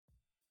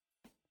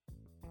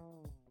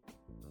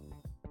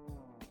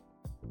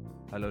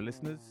Hello,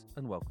 listeners,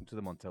 and welcome to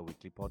the Montel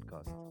Weekly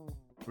podcast,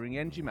 bringing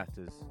energy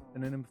matters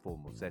in an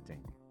informal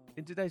setting.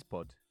 In today's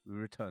pod, we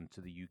return to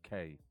the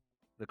UK.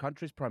 The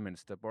country's Prime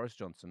Minister, Boris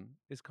Johnson,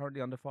 is currently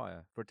under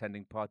fire for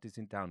attending parties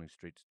in Downing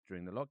Street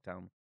during the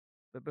lockdown.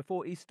 But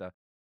before Easter,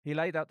 he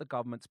laid out the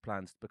government's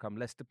plans to become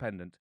less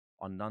dependent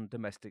on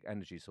non-domestic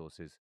energy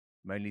sources,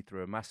 mainly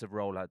through a massive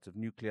rollout of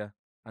nuclear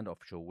and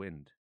offshore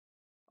wind.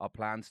 Are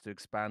plans to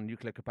expand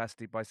nuclear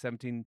capacity by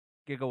 17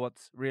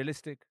 gigawatts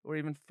realistic or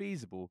even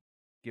feasible,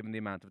 given the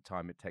amount of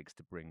time it takes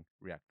to bring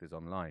reactors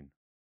online?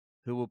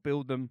 Who will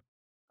build them?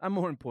 And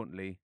more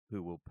importantly,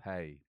 who will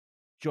pay?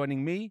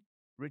 Joining me,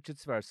 Richard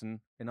Sverrisson,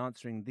 in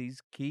answering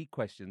these key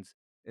questions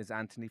is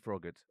Anthony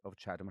Froggatt of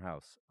Chatham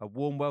House. A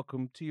warm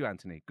welcome to you,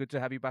 Anthony. Good to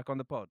have you back on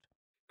the pod.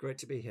 Great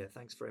to be here.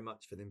 Thanks very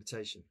much for the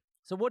invitation.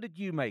 So what did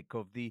you make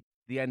of the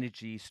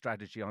energy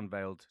strategy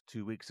unveiled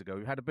 2 weeks ago?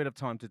 We had a bit of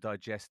time to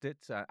digest it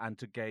and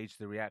to gauge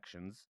the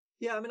reactions.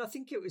 Yeah, I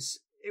think it was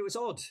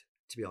odd,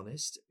 to be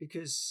honest,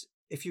 because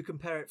if you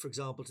compare it, for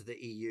example, to the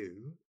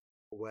EU,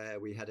 where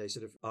we had a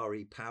sort of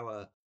RE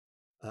power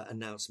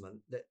announcement,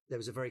 that there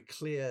was a very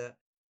clear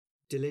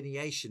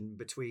delineation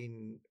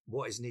between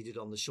what is needed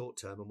on the short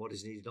term and what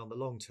is needed on the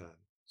long term.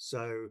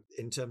 So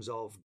in terms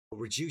of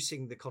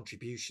reducing the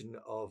contribution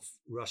of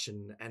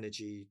Russian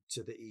energy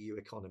to the EU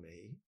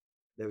economy,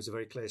 there was a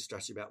very clear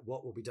strategy about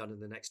what will be done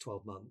in the next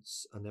 12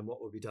 months and then what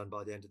will be done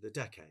by the end of the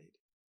decade.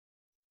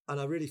 And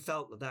I really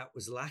felt that that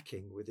was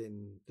lacking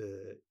within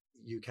the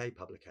UK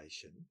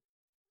publication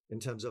in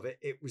terms of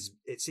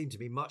it seemed to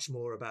be much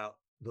more about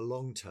the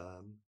long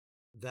term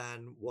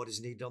than what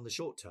is needed on the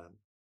short term.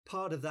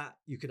 Part of that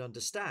you can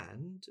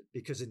understand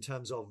because in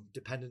terms of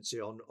dependency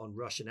on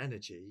Russian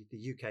energy,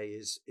 the UK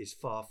is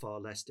far,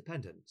 far less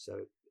dependent.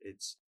 So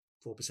it's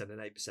 4% and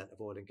 8% of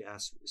oil and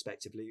gas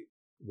respectively,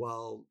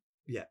 while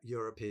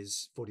Europe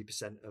is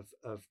 40%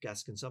 of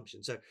gas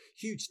consumption. So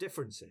huge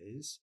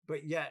differences,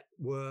 but yet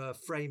were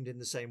framed in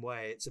the same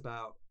way. It's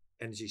about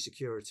energy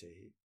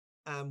security.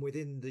 And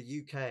within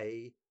the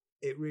UK,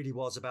 it really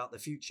was about the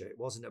future. It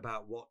wasn't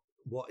about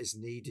what is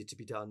needed to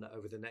be done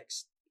over the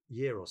next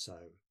year or so.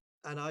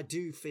 And I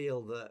do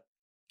feel that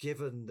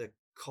given the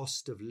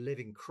cost of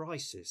living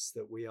crisis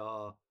that we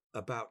are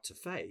about to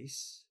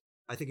face,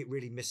 I think it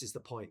really misses the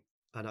point.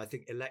 And I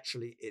think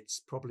electorally,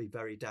 it's probably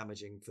very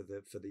damaging for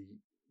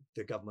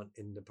the government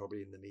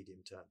probably in the medium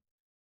term.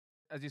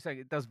 As you say,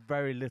 it does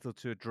very little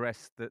to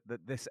address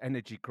this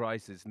energy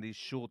crisis and these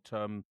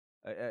short-term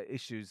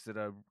issues that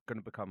are going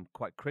to become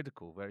quite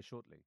critical very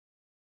shortly.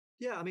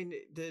 Yeah,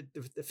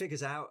 the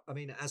figures out.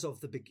 As of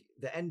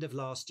the end of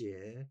last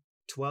year,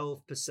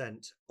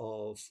 12%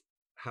 of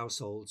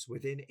households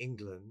within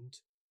England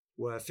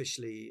were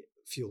officially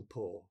fuel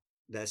poor.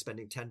 They're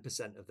spending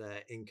 10% of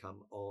their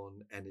income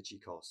on energy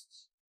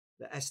costs.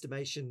 The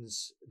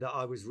estimations that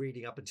I was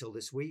reading up until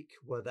this week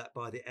were that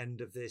by the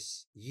end of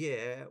this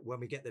year, when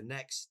we get the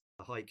next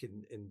hike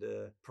in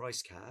the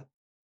price cap,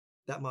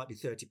 that might be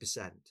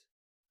 30%.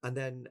 And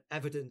then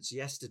evidence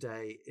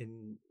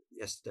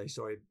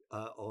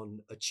on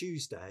a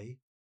Tuesday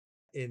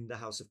in the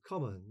House of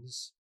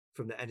Commons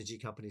from the energy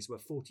companies were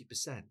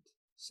 40%.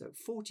 So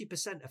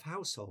 40% of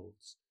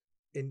households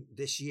in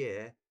this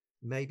year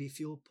may be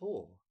fuel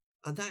poor.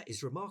 And that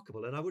is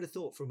remarkable. And I would have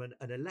thought from an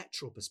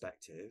electoral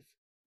perspective,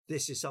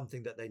 this is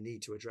something that they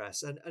need to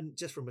address. And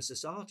just from a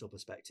societal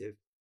perspective,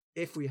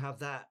 if we have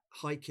that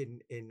hike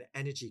in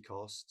energy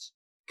costs,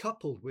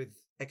 coupled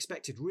with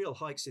expected real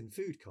hikes in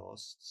food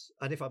costs,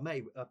 and if I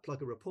may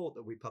plug a report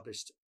that we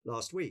published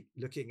last week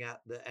looking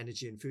at the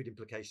energy and food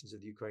implications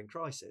of the Ukraine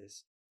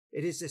crisis,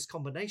 it is this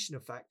combination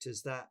of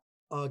factors that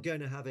are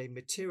going to have a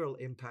material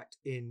impact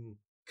in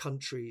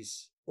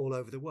countries all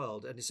over the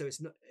world. And so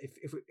it's not,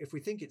 if we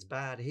think it's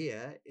bad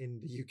here in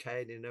the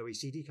UK and in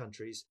OECD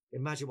countries,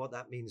 imagine what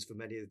that means for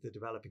many of the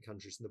developing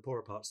countries in the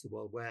poorer parts of the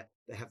world where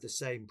they have the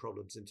same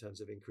problems in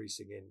terms of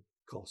increasing in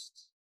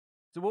costs.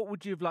 So what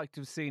would you have liked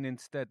to have seen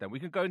instead then? We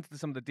can go into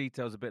some of the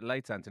details a bit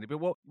later, Anthony, but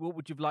what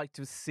would you have liked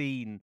to have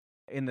seen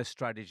in the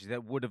strategy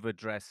that would have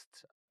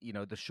addressed,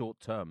 the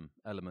short-term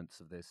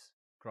elements of this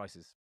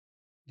crisis?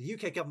 The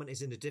UK government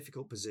is in a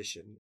difficult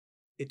position.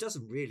 It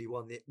doesn't really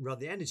run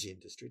the energy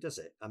industry, does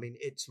it?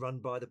 It's run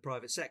by the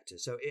private sector.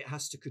 So it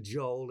has to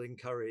cajole,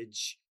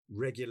 encourage,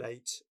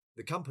 regulate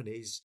the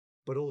companies,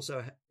 but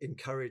also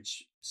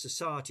encourage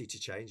society to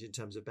change in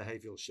terms of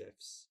behavioural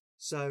shifts.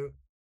 So,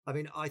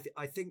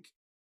 I think,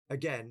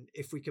 again,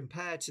 if we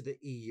compare to the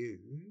EU,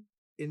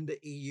 in the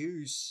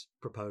EU's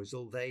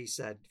proposal, they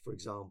said, for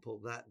example,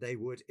 that they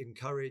would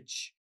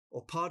encourage,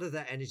 or part of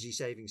their energy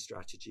saving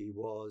strategy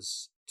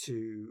was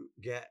to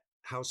get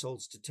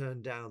households to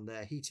turn down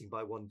their heating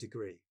by 1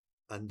 degree.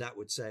 And that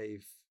would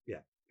save,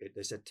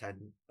 they said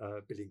 10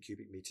 billion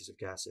cubic meters of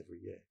gas every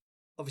year.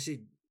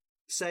 Obviously,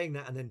 saying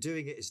that and then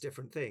doing it is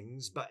different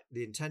things, but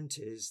the intent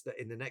is that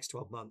in the next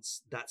 12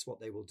 months, that's what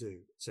they will do.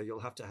 So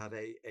you'll have to have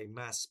a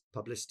mass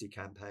publicity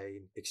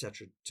campaign,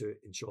 etc., to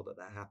ensure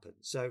that happens.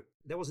 So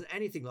there wasn't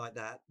anything like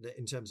that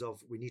in terms of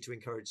we need to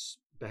encourage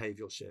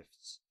behavioral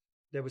shifts.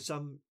 There was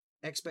some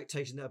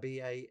expectation there'll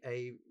be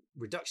a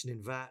reduction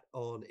in VAT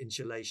on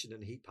insulation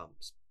and heat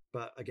pumps.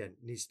 But again,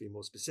 it needs to be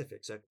more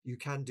specific. So you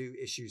can do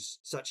issues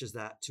such as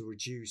that to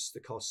reduce the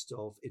cost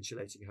of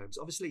insulating homes.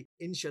 Obviously,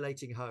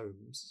 insulating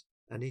homes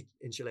and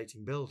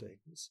insulating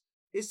buildings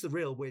is the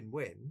real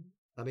win-win.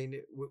 I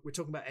mean, we're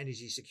talking about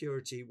energy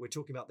security. We're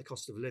talking about the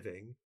cost of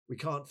living. We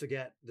can't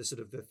forget the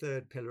sort of the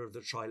third pillar of the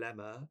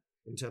trilemma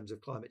in terms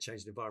of climate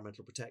change and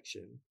environmental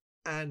protection.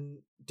 And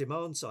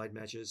demand side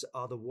measures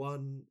are the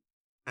one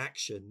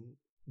action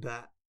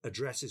that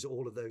addresses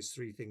all of those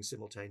three things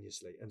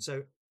simultaneously. And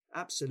so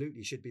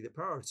absolutely should be the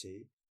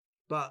priority,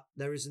 but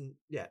there isn't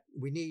yet.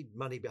 We need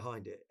money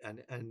behind it.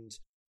 And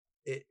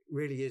it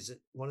really is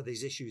one of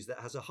these issues that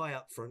has a high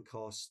upfront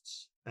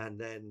costs and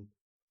then,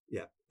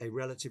 a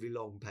relatively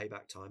long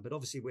payback time. But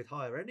obviously with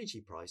higher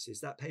energy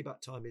prices, that payback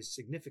time is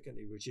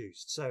significantly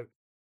reduced. So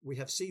we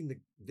have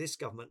seen this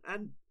government,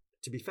 and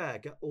to be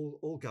fair,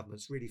 all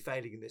governments really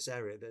failing in this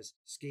area. There's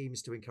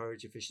schemes to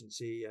encourage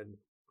efficiency and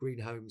green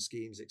home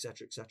schemes, et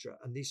cetera,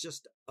 and these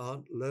just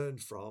aren't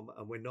learned from,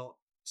 and we're not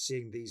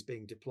seeing these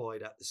being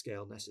deployed at the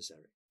scale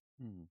necessary.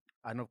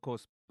 And of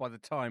course, by the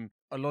time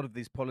a lot of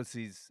these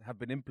policies have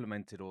been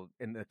implemented, or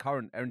in the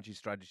current energy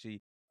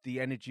strategy, the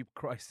energy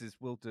crisis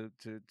will, to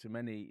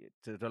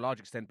a large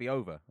extent, be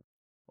over,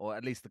 or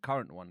at least the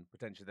current one.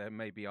 Potentially, there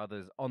may be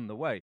others on the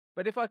way.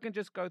 But if I can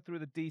just go through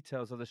the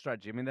details of the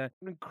strategy, I mean, they're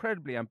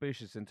incredibly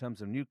ambitious in terms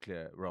of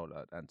nuclear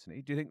rollout,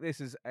 Anthony. Do you think this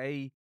is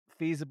A,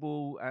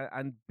 feasible,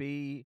 and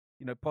B,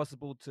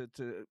 possible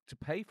to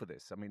pay for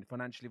this? I mean,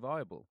 financially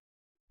viable?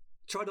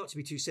 Try not to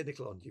be too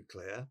cynical on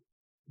nuclear,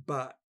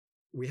 but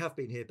we have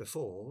been here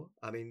before.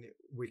 I mean,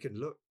 we can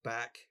look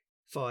back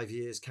 5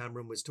 years,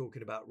 Cameron was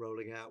talking about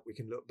rolling out. We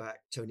can look back,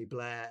 Tony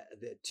Blair,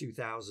 the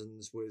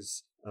 2000s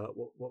was,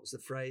 what was the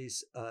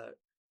phrase?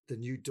 The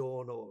new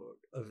dawn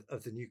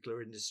of the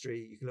nuclear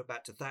industry. You can look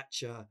back to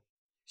Thatcher.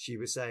 She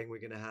was saying we're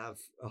going to have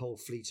a whole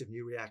fleet of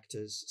new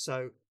reactors.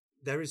 So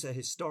there is a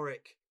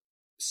historic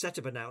set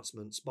of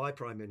announcements by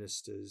prime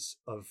ministers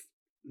of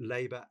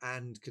Labour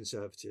and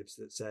Conservatives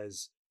that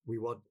says we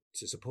want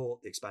to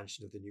support the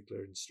expansion of the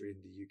nuclear industry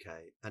in the UK,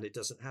 and it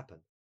doesn't happen.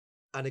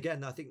 And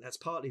again, I think that's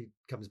partly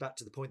comes back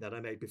to the point that I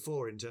made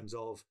before in terms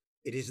of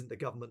it isn't the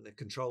government that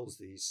controls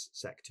these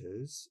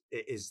sectors,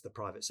 it is the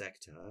private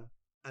sector.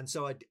 And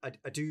so I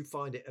do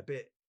find it a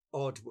bit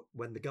odd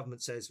when the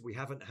government says we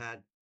haven't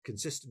had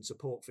consistent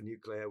support for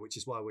nuclear, which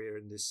is why we're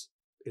in this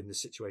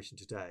situation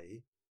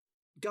today.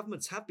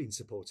 Governments have been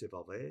supportive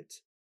of it,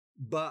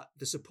 but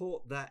the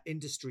support that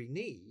industry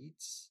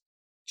needs,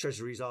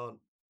 treasuries aren't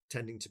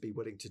tending to be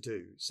willing to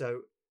do.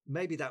 So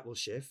maybe that will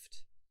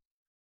shift.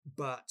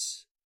 But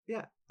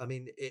yeah, I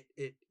mean,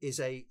 it is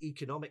a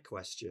economic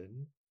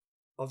question.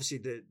 Obviously,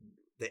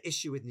 the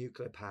issue with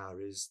nuclear power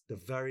is the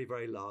very,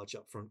 very large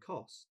upfront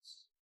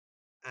costs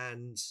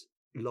and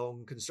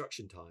long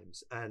construction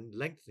times and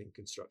lengthening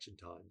construction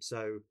times.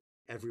 So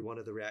every one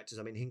of the reactors,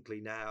 I mean,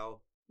 Hinkley now,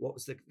 what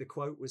was the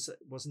quote?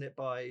 Wasn't it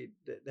by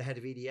the head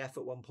of EDF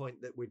at one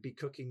point that we'd be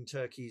cooking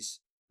turkeys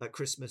at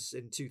Christmas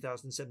in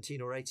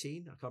 2017 or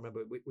 18? I can't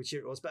remember which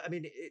year it was, but I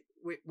mean,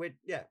 we're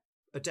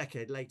a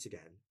decade late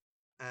again.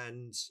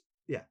 And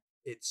yeah,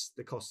 it's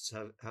the costs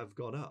have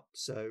gone up.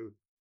 So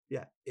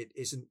yeah, it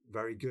isn't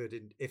very good.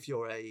 And if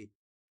you're a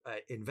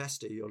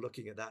investor, you're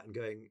looking at that and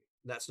going,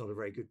 that's not a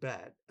very good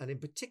bet. And in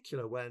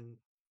particular, when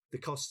the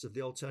costs of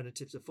the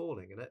alternatives are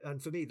falling.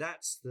 And for me,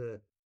 that's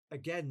the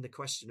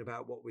question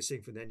about what we're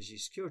seeing from the energy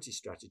security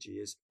strategy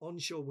is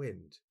onshore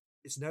wind.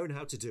 It's known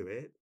how to do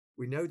it.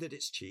 We know that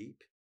it's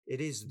cheap.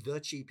 It is the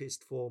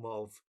cheapest form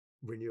of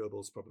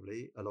renewables,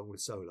 probably, along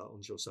with solar,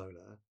 onshore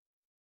solar.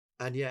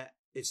 And yet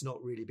it's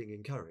not really being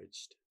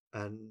encouraged.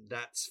 And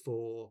that's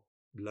for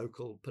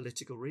local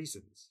political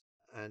reasons.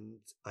 And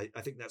I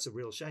think that's a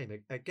real shame.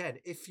 Again,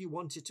 if you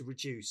wanted to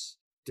reduce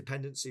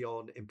dependency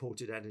on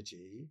imported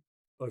energy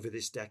over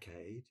this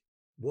decade,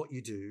 what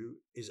you do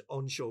is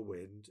onshore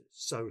wind,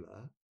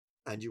 solar,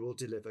 and you will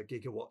deliver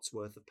gigawatts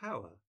worth of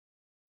power.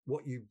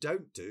 What you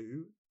don't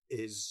do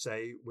is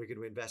say we're going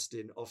to invest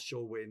in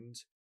offshore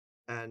wind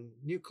and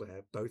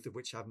nuclear, both of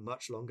which have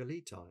much longer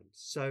lead times.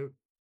 So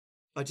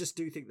I just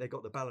do think they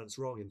got the balance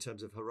wrong in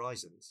terms of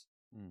horizons.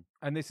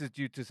 And this is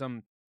due to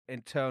some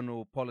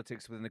internal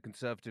politics within the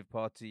Conservative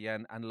Party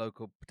and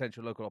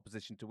potential local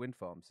opposition to wind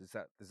farms. Is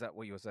that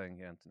what you're saying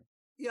here, Anthony?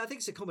 Yeah, I think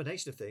it's a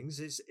combination of things.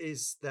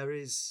 There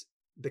is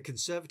the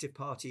Conservative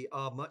Party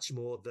are much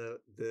more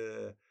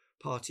the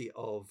party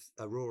of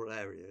rural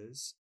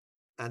areas,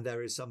 and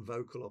there is some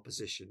vocal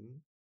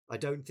opposition. I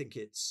don't think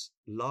it's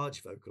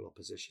large vocal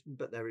opposition,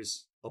 but there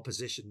is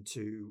opposition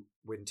to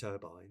wind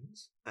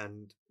turbines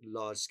and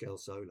large-scale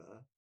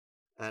solar.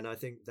 And I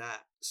think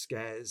that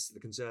scares the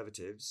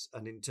Conservatives.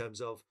 And in terms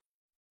of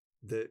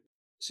the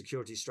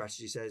security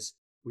strategy says,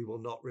 we will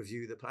not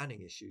review the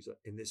planning issues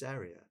in this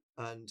area.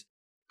 And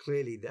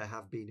clearly there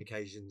have been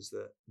occasions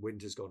that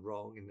wind has gone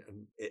wrong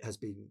and it has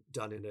been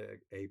done in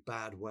a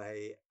bad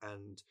way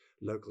and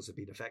locals have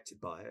been affected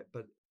by it.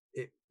 But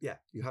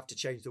you have to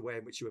change the way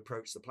in which you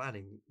approach the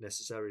planning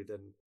necessarily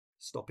than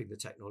stopping the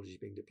technology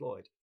being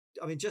deployed.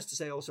 I mean, just to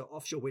say also,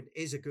 offshore wind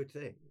is a good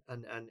thing.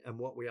 And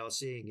what we are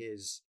seeing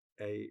is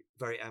a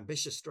very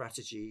ambitious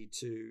strategy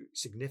to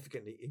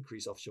significantly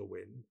increase offshore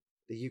wind.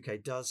 The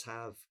UK does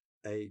have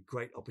a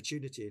great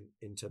opportunity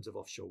in terms of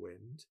offshore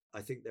wind.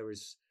 I think there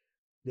is,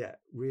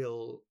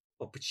 real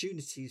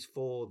opportunities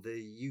for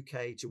the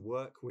UK to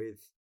work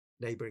with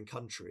neighbouring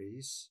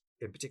countries,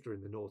 in particular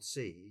in the North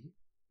Sea,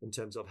 in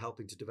terms of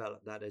helping to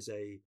develop that as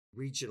a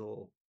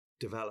regional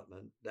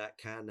development that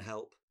can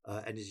help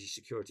energy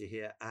security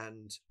here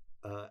and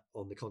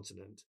on the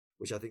continent,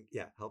 which I think,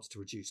 helps to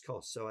reduce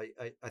costs. So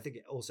I think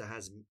it also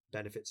has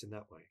benefits in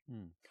that way.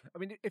 I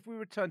mean, if we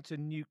return to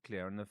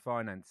nuclear and the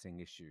financing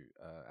issue,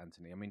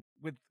 Anthony, I mean,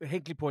 with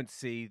Hinkley Point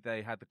C,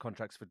 they had the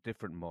contracts for a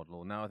different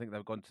model. Now I think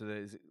they've gone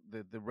to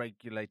the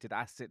regulated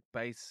asset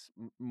base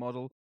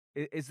model.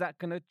 Is that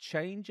going to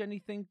change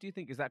anything, do you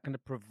think? Is that going to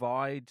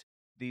provide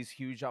these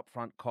huge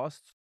upfront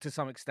costs to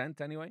some extent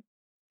anyway?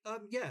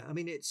 I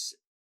mean, it's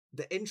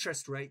the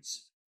interest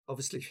rates.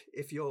 Obviously,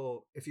 if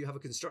you have a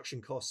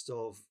construction cost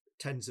of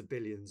tens of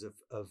billions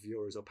of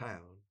euros or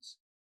pounds,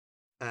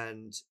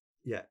 and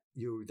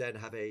you then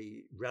have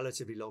a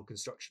relatively long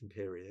construction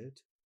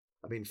period.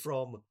 I mean,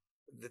 from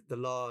the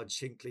large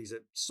Hinkleys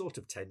at sort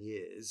of 10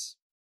 years.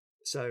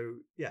 So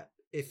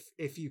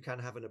if you can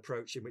have an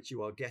approach in which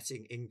you are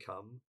getting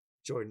income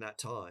during that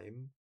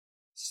time,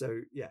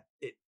 so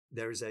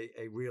there is a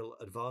real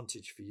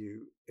advantage for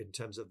you in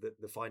terms of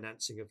the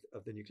financing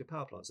of the nuclear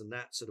power plants. And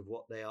that's sort of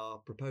what they are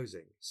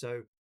proposing.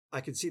 So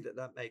I can see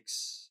that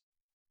makes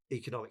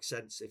economic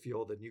sense if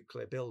you're the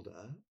nuclear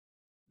builder,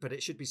 but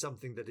it should be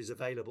something that is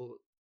available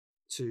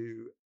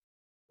to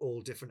all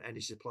different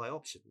energy supply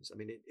options. I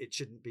mean, it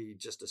shouldn't be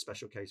just a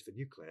special case for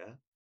nuclear,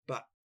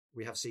 but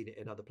we have seen it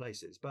in other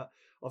places. But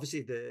obviously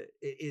it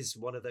is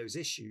one of those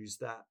issues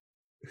that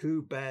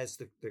who bears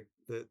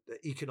the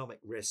economic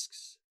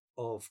risks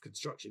of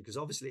construction? Because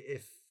obviously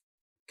if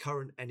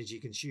current energy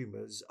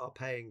consumers are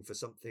paying for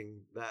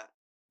something that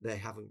they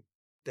haven't,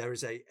 there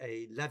is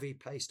a levy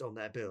placed on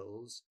their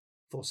bills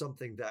for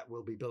something that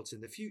will be built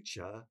in the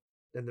future,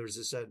 then there is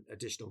a certain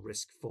additional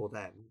risk for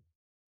them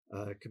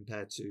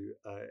compared to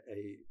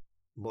a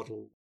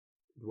model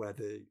where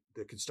the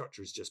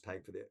constructor is just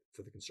paying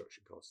for the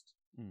construction costs.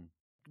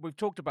 We've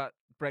talked about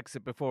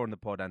Brexit before on the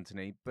pod,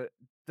 Anthony, but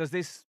does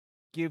this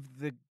give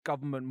the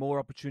government more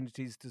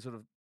opportunities to sort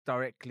of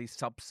directly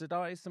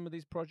subsidise some of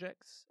these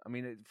projects? I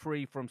mean,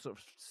 free from sort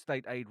of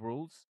state aid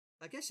rules?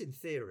 I guess in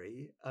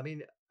theory, I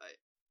mean,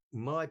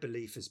 my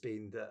belief has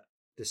been that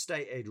the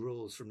state aid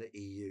rules from the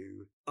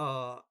EU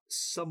are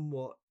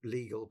somewhat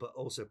legal, but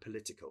also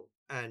political.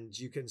 And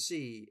you can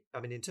see, I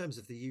mean, in terms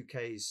of the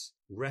UK's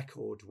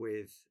record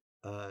with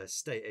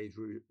state aid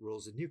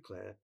rules in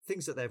nuclear,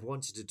 things that they've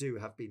wanted to do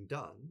have been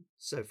done.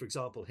 So, for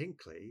example,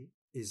 Hinkley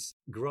is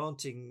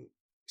granting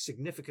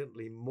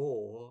significantly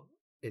more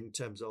in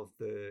terms of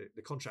the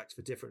contracts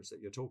for difference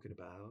that you're talking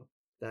about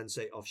than,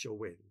 say, offshore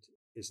wind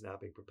is now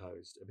being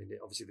proposed. I mean,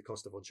 obviously the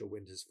cost of onshore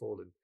wind has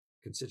fallen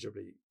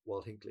considerably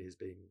while Hinkley is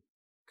being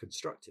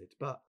constructed,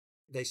 but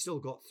they still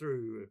got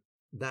through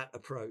that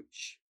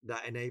approach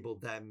that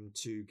enabled them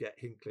to get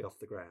Hinkley off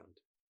the ground,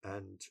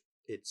 and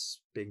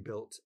it's being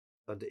built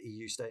under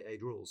EU state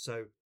aid rules.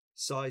 So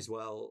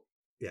Sizewell,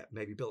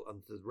 maybe built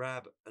under the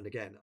RAB. And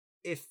again,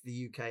 if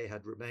the UK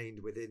had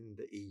remained within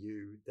the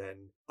EU,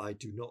 then I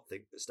do not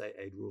think the state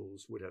aid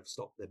rules would have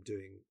stopped them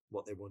doing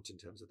what they want in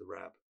terms of the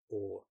RAB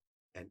or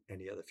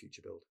any other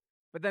future build.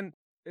 But then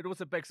it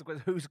also begs the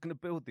question, who's going to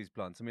build these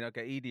plants? I mean,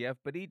 okay, EDF,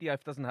 but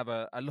EDF doesn't have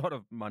a lot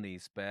of money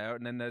spare.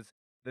 And then there's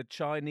the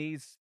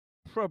Chinese,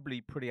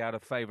 probably pretty out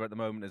of favour at the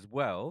moment as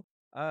well.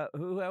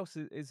 Who else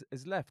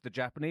is left? The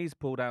Japanese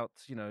pulled out,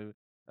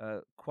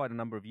 quite a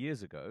number of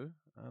years ago.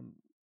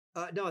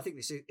 No, I think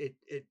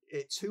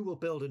it's who will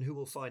build and who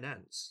will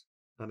finance.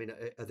 I mean,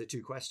 are the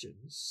two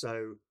questions.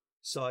 So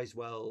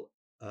Sizewell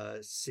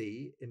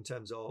C, in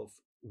terms of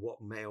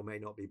what may or may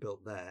not be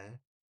built there.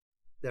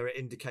 There are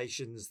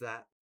indications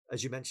that,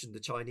 as you mentioned, the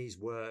Chinese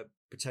were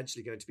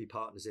potentially going to be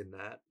partners in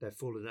that. They've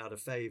fallen out of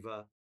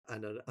favour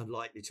and are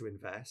unlikely to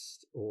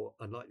invest or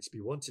unlikely to be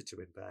wanted to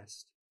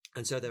invest.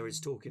 And so there is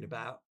talking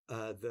about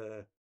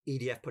the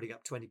EDF putting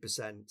up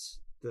 20%,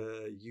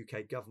 the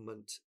UK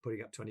government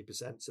putting up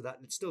 20%. So that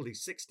it still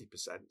leaves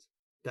 60%.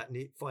 That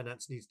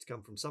finance needs to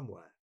come from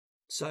somewhere.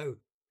 So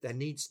there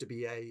needs to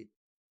be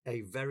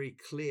a very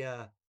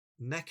clear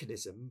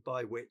mechanism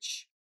by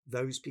which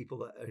those people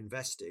that are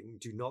investing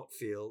do not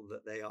feel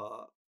that they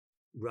are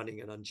running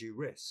an undue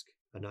risk.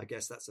 And I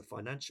guess that's a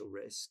financial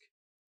risk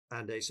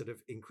and a sort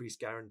of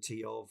increased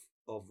guarantee of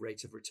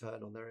rate of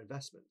return on their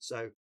investment.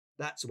 So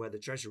that's where the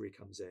Treasury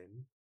comes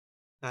in.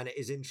 And it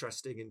is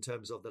interesting in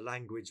terms of the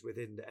language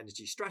within the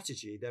energy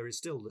strategy. There is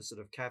still the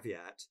sort of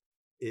caveat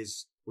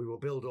is we will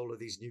build all of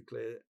these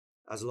nuclear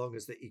as long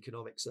as the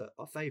economics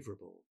are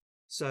favourable.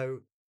 So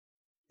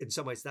in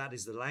some ways, that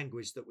is the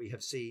language that we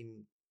have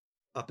seen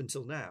up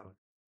until now.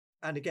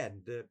 And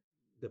again,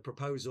 the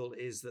proposal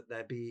is that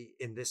there be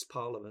in this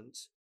Parliament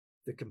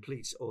the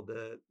complete or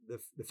the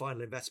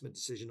final investment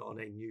decision on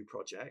a new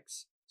project.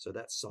 So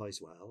that's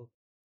Sizewell.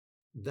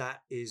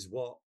 that is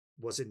what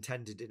was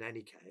intended in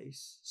any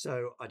case.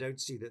 So I don't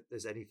see that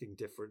there's anything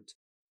different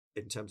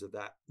in terms of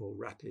that more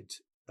rapid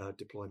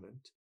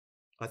deployment.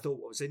 I thought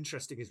what was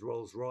interesting is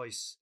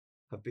Rolls-Royce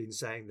have been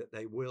saying that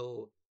they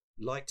will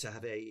like to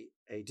have a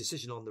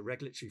decision on the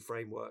regulatory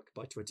framework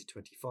by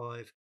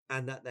 2025,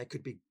 and that there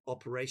could be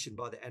operation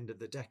by the end of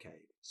the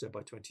decade, so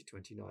by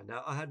 2029.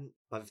 Now,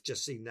 I've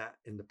just seen that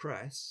in the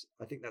press.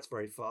 I think that's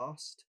very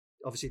fast.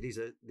 Obviously, these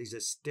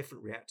are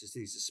different reactors.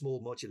 These are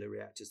small modular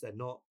reactors.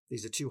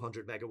 These are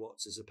 200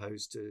 megawatts as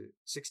opposed to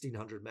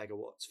 1600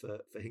 megawatts for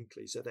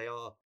Hinkley. So they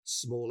are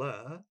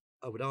smaller.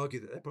 I would argue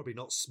that they're probably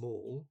not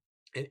small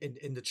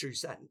in the true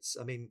sense.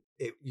 I mean,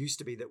 it used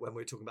to be that when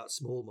we were talking about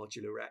small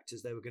modular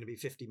reactors, they were going to be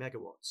 50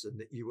 megawatts, and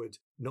that you would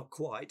not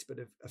quite, but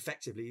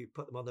effectively you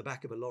put them on the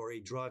back of a lorry,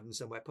 drive them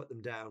somewhere, put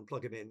them down,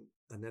 plug them in,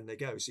 and then they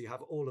go. So you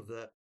have all of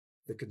the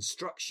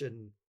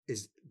construction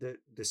is the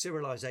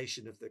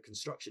serialization of the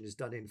construction is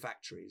done in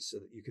factories so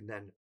that you can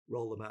then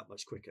roll them out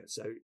much quicker.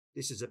 So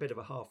this is a bit of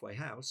a halfway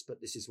house,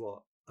 but this is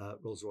what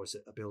Rolls-Royce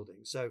are building.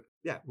 So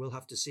yeah, we'll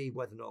have to see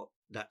whether or not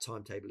that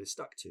timetable is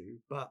stuck to,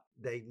 but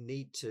they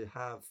need to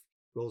have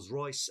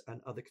Rolls-Royce and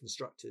other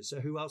constructors.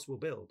 So who else will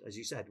build? As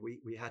you said,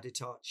 we had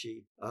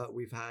Hitachi,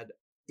 we've had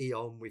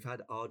E.ON, we've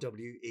had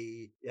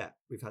RWE,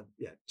 we've had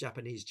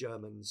Japanese,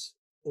 Germans,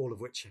 all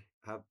of which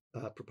have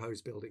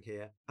proposed building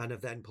here and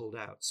have then pulled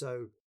out.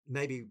 So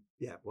maybe,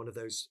 one of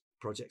those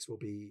projects will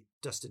be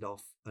dusted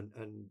off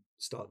and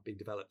start being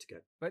developed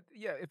again. But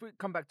if we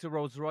come back to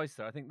Rolls-Royce,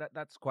 I think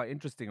that's quite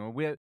interesting. I mean,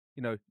 we're,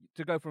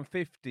 to go from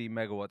 50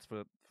 megawatts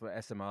for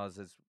SMRs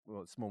as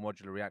small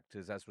modular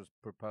reactors, as was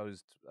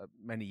proposed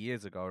many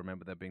years ago. I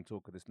remember there being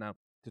talk of this now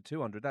to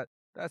 200.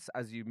 That's,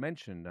 as you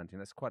mentioned, Anthony,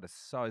 that's quite a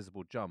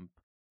sizable jump.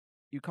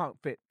 You can't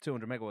fit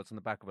 200 megawatts on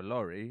the back of a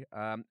lorry.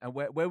 And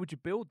where would you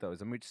build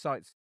those? And which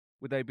sites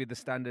would they be? The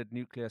standard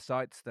nuclear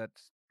sites that,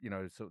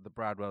 sort of the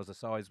Bradwells, the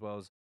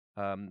Sizewells,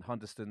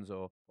 Hunterstons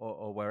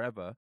or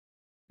wherever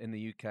in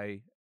the UK?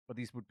 Or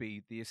these would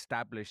be the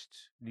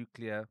established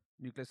nuclear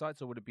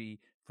sites, or would it be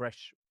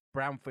fresh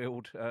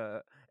brownfield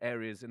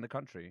areas in the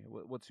country?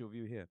 What's your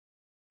view here?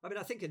 I mean,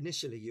 I think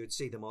initially you would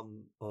see them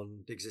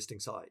on the existing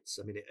sites.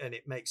 I mean,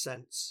 it makes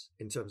sense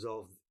in terms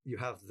of you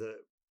have the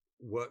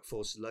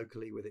workforce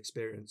locally with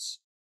experience,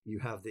 you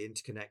have the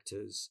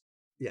interconnectors,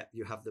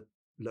 you have the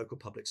local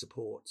public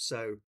support.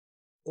 So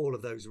all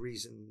of those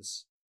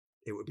reasons,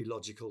 it would be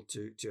logical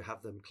to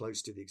have them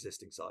close to the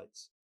existing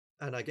sites.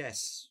 And I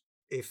guess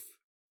if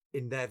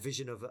in their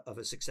vision of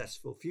a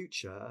successful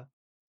future,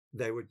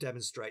 they would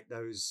demonstrate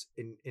those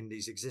in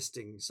these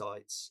existing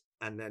sites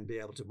and then be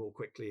able to more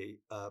quickly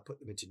put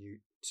them into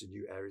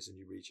new areas and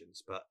new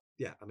regions. But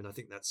I mean, I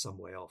think that's some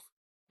way off.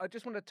 I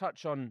just want to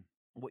touch on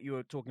what you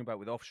were talking about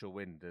with offshore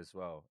wind as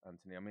well,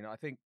 Anthony. I mean, I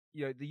think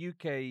the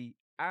UK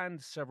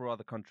and several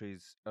other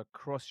countries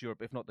across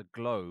Europe, if not the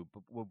globe,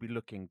 will be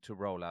looking to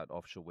roll out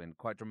offshore wind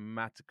quite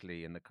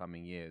dramatically in the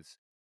coming years.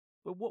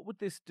 But what would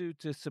this do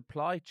to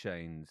supply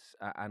chains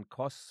and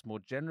costs more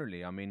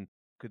generally? I mean,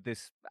 could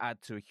this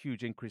add to a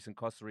huge increase in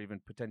costs or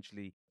even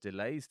potentially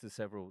delays to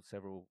several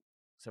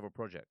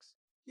projects?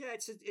 Yeah,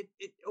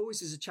 it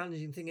always is a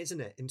challenging thing,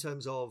 isn't it? In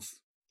terms of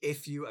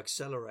if you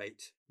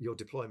accelerate your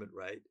deployment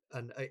rate,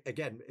 and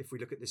again, if we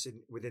look at this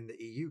within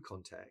the EU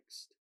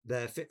context,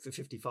 their Fit for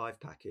 55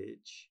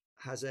 package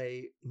has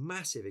a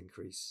massive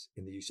increase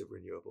in the use of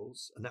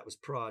renewables, and that was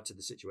prior to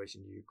the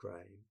situation in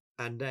Ukraine.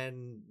 And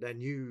then their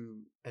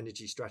new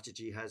energy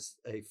strategy has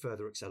a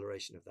further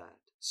acceleration of that.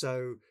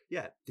 So,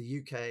 the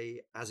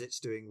UK, as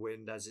it's doing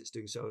wind, as it's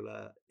doing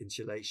solar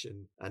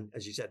insulation, and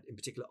as you said, in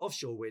particular,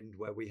 offshore wind,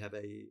 where we have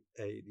the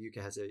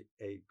UK has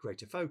a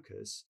greater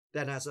focus,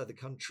 then as other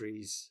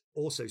countries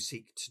also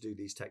seek to do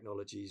these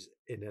technologies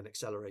in an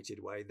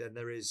accelerated way, then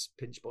there is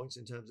pinch points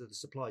in terms of the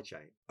supply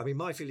chain. I mean,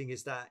 my feeling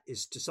is that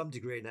is to some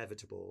degree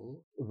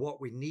inevitable.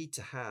 What we need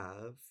to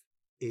have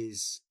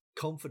is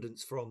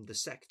confidence from the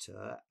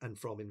sector and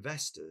from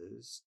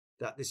investors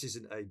that this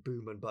isn't a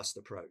boom and bust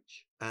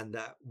approach, and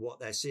that what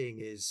they're seeing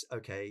is,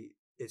 okay,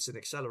 it's an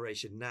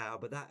acceleration now,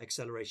 but that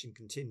acceleration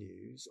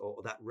continues,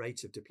 or that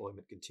rate of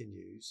deployment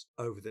continues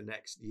over the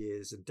next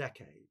years and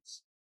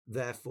decades.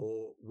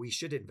 Therefore, we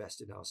should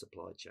invest in our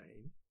supply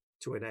chain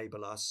to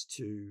enable us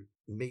to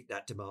meet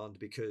that demand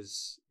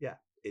because,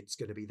 it's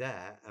going to be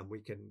there and we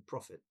can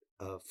profit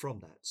from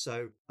that.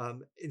 So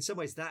in some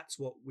ways, that's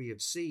what we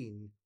have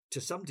seen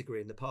to some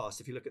degree in the past.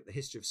 If you look at the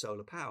history of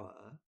solar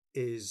power,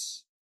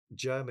 is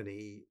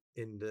Germany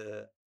in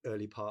the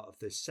early part of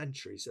this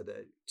century, so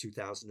that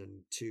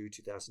 2002,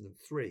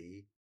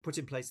 2003, put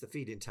in place the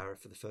feed-in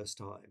tariff for the first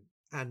time.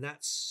 And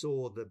that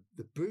saw the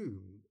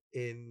boom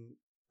in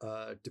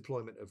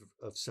deployment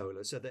of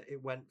solar, so that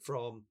it went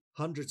from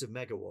hundreds of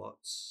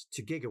megawatts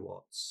to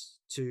gigawatts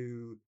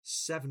to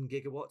 7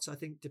 gigawatts, I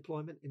think,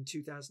 deployment in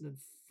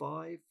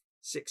 2005.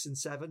 6 and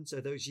 7, so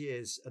those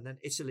years, and then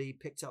Italy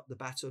picked up the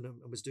baton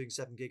and was doing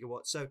 7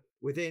 gigawatts. So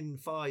within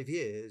 5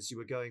 years, you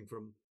were going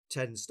from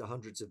tens to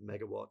hundreds of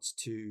megawatts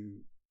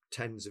to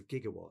tens of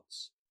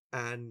gigawatts.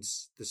 and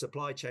the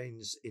supply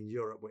chains in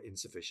Europe were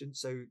insufficient.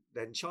 So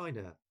then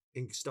China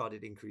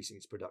started increasing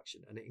its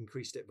production, and it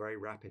increased it very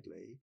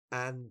rapidly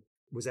and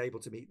was able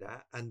to meet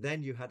that. And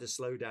then you had a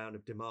slowdown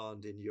of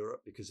demand in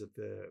Europe because of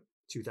the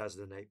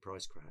 2008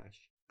 price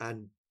crash.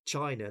 And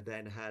China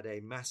then had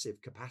a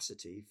massive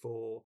capacity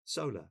for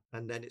solar,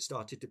 and then it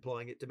started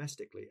deploying it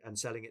domestically and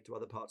selling it to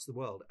other parts of the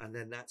world. And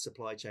then that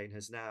supply chain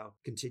has now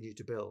continued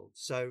to build.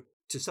 So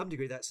to some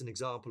degree, that's an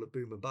example of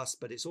boom and bust,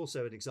 but it's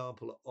also an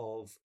example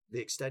of the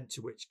extent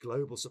to which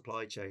global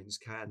supply chains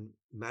can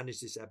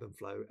manage this ebb and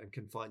flow and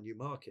can find new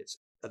markets.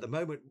 At the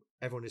moment,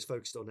 everyone is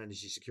focused on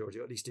energy security,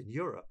 or at least in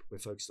Europe, we're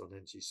focused on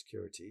energy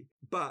security.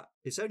 But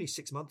it's only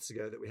 6 months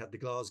ago that we had the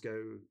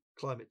Glasgow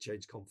Climate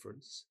Change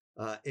Conference,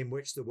 in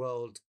which the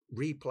world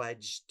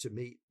repledged to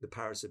meet the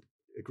Paris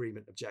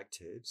Agreement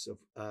objectives,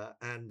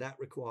 and that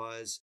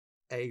requires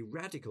a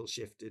radical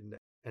shift in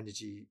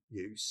energy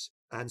use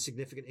and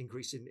significant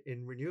increase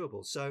in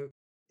renewables. So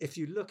if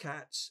you look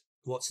at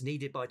what's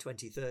needed by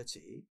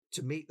 2030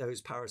 to meet those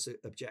Paris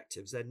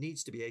objectives, there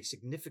needs to be a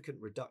significant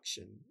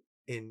reduction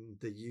in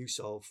the use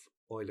of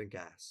oil and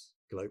gas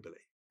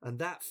globally. And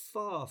that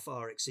far,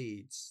 far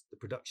exceeds the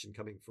production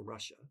coming from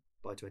Russia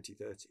by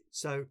 2030.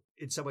 So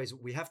in some ways,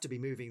 we have to be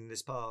moving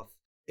this path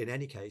in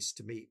any case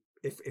to meet,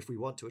 if we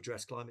want to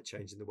address climate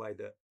change in the way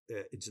that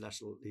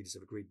international leaders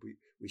have agreed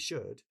we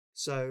should.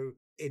 So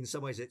in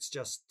some ways, it's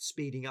just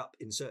speeding up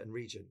in certain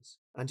regions.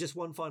 And just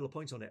one final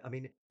point on it. I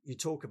mean, you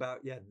talk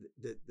about,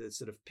 the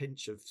sort of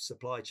pinch of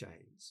supply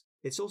chains.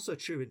 It's also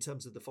true in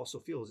terms of the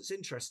fossil fuels. It's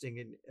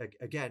interesting.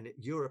 Again,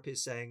 Europe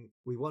is saying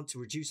we want to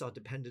reduce our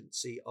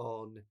dependency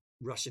on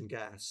Russian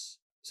gas.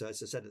 So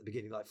as I said at the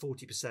beginning, like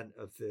 40%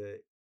 of the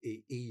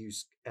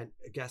EU's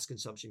gas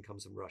consumption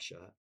comes from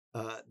Russia.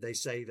 They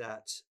say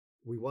that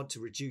we want to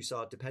reduce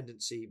our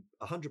dependency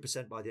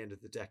 100% by the end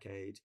of the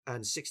decade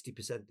and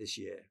 60% this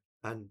year.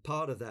 And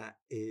part of that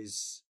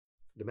is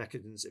the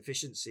mechanisms,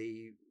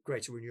 efficiency,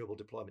 greater renewable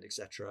deployment,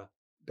 etc.,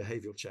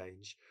 behavioral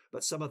change.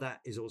 But some of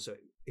that is also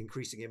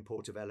increasing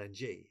import of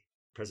LNG.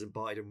 President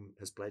Biden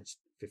has pledged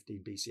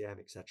 15 BCM,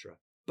 etc.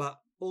 But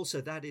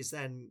also that is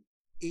then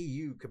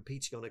EU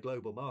competing on a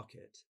global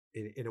market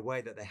in a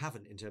way that they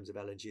haven't in terms of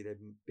LNG. They've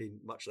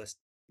been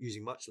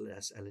using much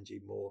less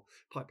LNG, more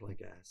pipeline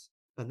gas.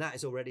 And that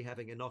is already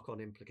having a knock-on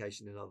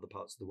implication in other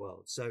parts of the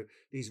world. So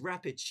these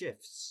rapid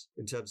shifts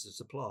in terms of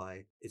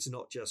supply, it's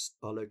not just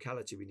our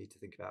locality we need to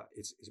think about,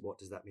 it's what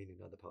does that mean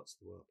in other parts of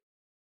the world.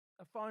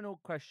 A final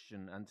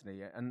question,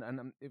 Anthony, and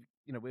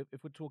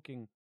if we're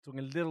talking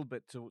a little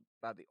bit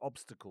about the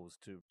obstacles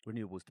to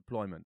renewables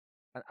deployment,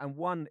 and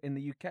one in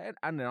the UK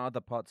and in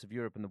other parts of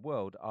Europe and the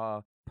world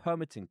are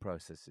permitting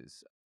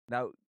processes.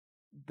 Now,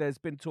 there's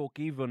been talk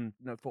even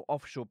for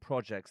offshore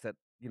projects that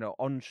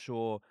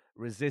onshore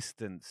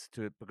resistance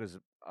to it because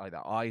of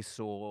either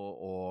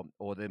eyesore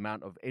or the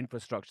amount of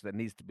infrastructure that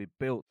needs to be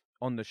built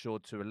on the shore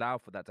to allow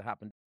for that to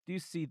happen. Do you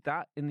see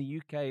that in the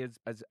UK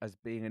as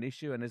being an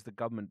issue, and is the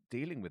government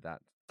dealing with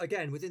that?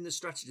 Again, within the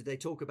strategy, they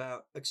talk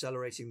about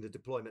accelerating the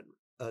deployment,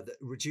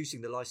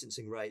 reducing the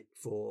licensing rate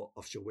for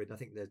offshore wind. I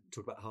think they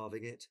talk about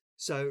halving it.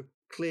 So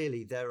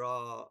clearly there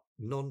are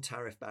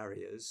non-tariff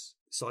barriers,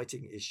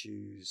 siting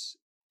issues,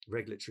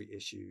 regulatory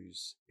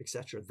issues,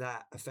 etc.,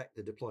 that affect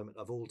the deployment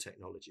of all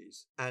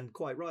technologies. And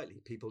quite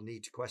rightly, people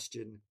need to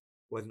question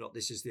whether or not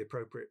this is the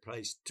appropriate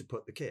place to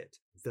put the kit.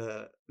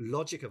 The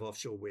logic of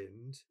offshore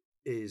wind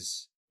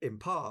is in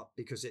part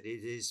because it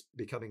is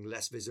becoming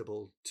less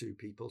visible to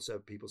people, so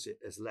people see it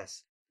as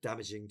less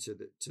damaging to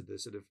the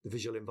sort of the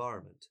visual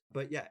environment.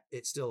 But yeah,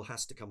 it still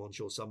has to come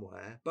onshore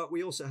somewhere. But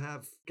we also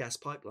have gas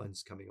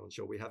pipelines coming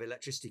onshore. We have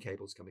electricity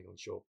cables coming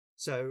onshore.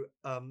 So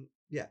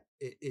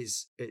it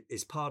is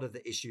part of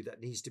the issue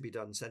that needs to be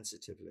done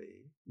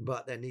sensitively,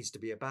 but there needs to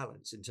be a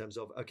balance in terms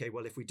of, okay,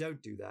 well, if we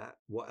don't do that,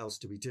 what else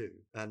do we do?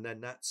 And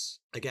then that's,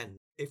 again,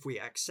 if we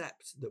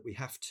accept that we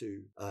have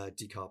to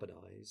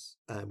decarbonize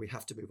and we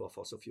have to move off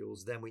fossil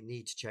fuels, then we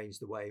need to change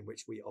the way in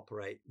which we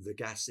operate the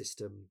gas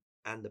system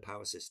and the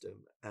power system.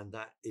 And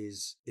that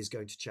is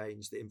going to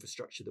change the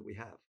infrastructure that we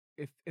have.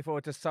 If I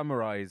were to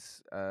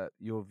summarize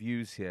your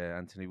views here,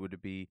 Anthony, would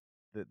it be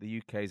that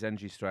the UK's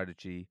energy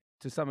strategy,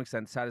 to some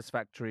extent,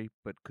 satisfactory,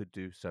 but could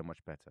do so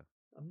much better?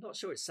 I'm not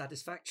sure it's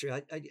satisfactory.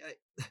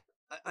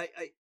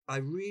 I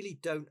really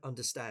don't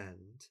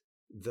understand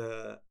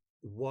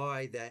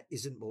why there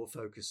isn't more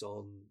focus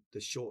on the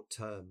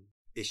short-term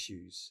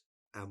issues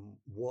and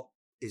what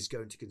is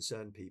going to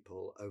concern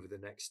people over the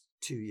next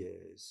 2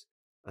 years.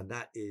 And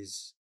that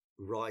is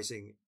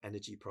rising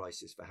energy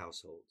prices for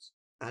households.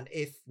 And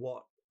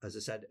as I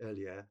said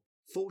earlier,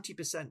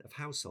 40% of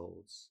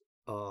households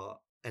are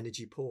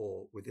energy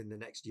poor within the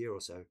next year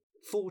or so,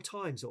 4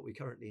 times what we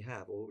currently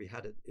have or what we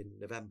had in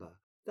November.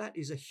 That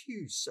is a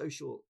huge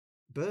social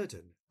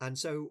burden. And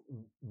so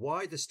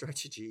why the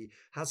strategy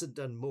hasn't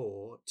done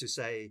more to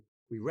say,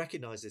 we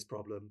recognize this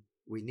problem,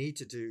 we need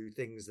to do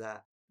things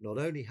that not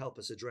only help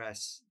us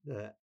address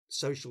the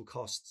social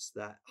costs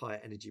that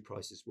higher energy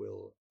prices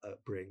will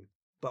bring,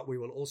 but we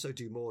will also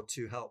do more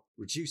to help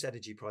reduce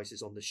energy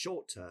prices on the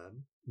short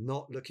term,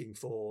 not looking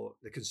for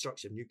the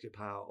construction of nuclear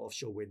power,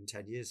 offshore wind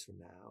 10 years from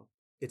now.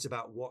 It's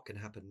about what can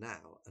happen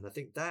now. And I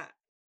think that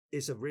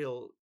is a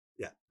real,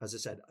 as I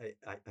said,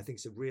 I think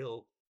it's a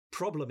real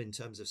problem in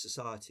terms of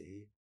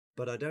society,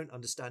 but I don't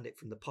understand it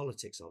from the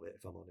politics of it,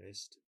 if I'm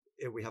honest.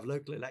 We have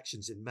local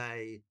elections in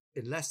May.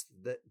 Unless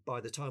that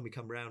by the time we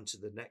come round to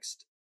the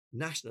next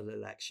national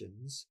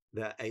elections,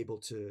 they're able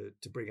to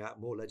bring out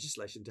more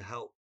legislation to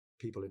help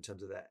people in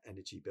terms of their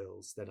energy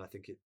bills, then I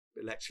think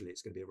electorally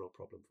it's going to be a real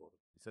problem for them.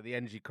 So the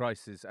energy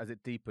crisis, as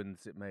it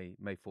deepens, it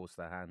may force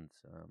their hand.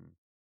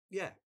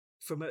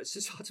 From a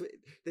society,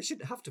 they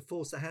shouldn't have to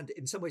force their hand.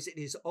 In some ways, it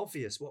is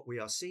obvious what we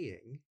are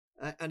seeing.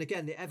 And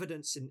again, the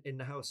evidence in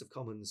the House of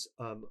Commons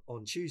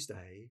on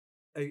Tuesday,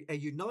 a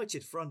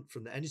united front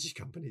from the energy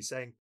companies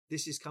saying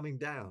this is coming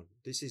down.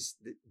 This is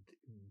the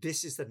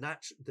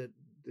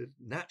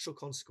natural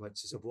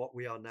consequences of what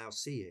we are now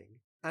seeing.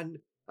 And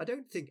I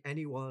don't think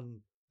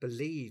anyone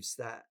believes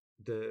that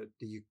the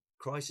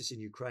crisis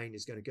in Ukraine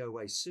is going to go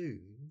away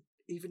soon,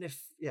 even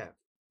if,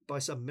 by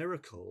some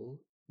miracle,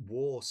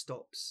 war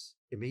stops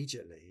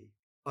immediately.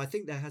 I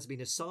think there has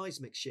been a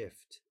seismic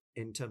shift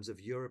in terms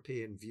of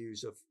European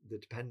views of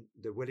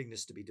the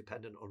willingness to be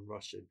dependent on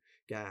Russian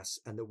gas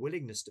and the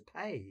willingness to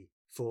pay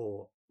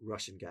for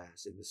Russian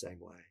gas in the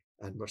same way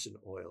and Russian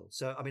oil.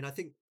 So, I mean, I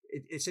think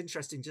it's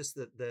interesting just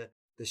that the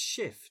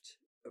shift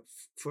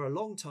for a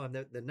long time,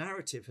 the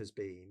narrative has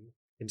been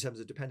in terms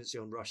of dependency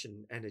on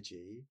Russian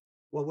energy.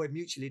 Well, we're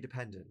mutually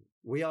dependent.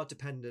 We are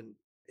dependent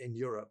in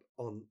Europe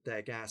on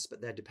their gas, but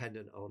they're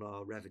dependent on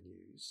our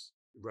revenues.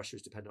 Russia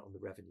is dependent on the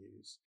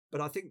revenues.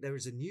 But I think there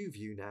is a new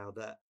view now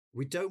that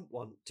we don't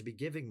want to be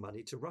giving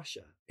money to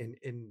Russia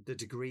in the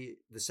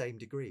same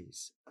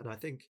degrees. And I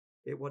think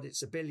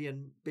it's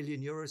 $1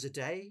 billion a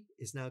day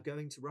is now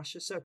going to Russia.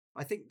 So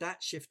I think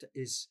that shift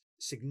is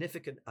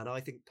significant and I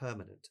think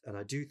permanent. And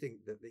I do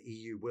think that the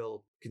EU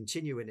will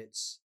continue in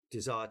its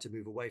desire to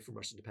move away from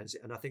Russian dependency.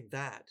 And I think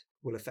that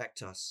will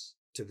affect us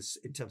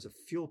in terms of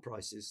fuel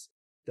prices.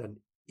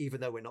 Then even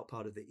though we're not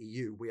part of the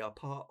EU, we are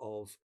part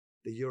of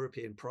the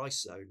European price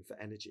zone for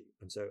energy.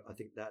 And so I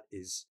think that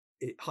is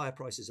higher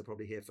prices are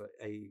probably here for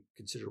a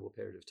considerable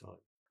period of time.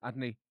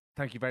 Anthony,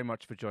 thank you very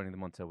much for joining the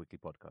Montel Weekly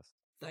podcast.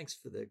 Thanks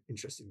for the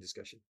interesting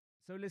discussion.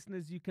 So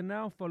listeners, you can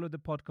now follow the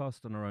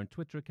podcast on our own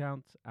Twitter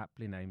account,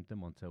 aptly named the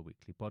Montel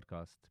Weekly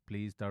Podcast.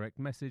 Please direct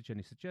message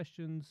any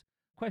suggestions,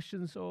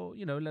 questions, or,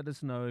 let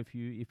us know if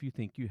you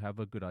think you have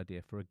a good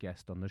idea for a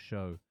guest on the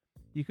show.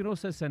 You can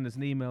also send us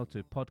an email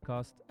to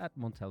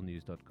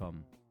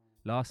podcast@montelnews.com.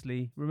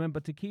 Lastly, remember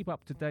to keep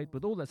up to date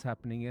with all that's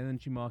happening in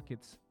energy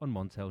markets on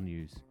Montel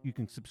News. You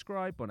can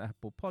subscribe on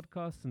Apple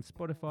Podcasts and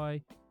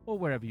Spotify or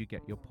wherever you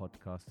get your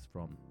podcasts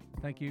from.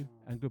 Thank you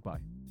and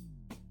goodbye.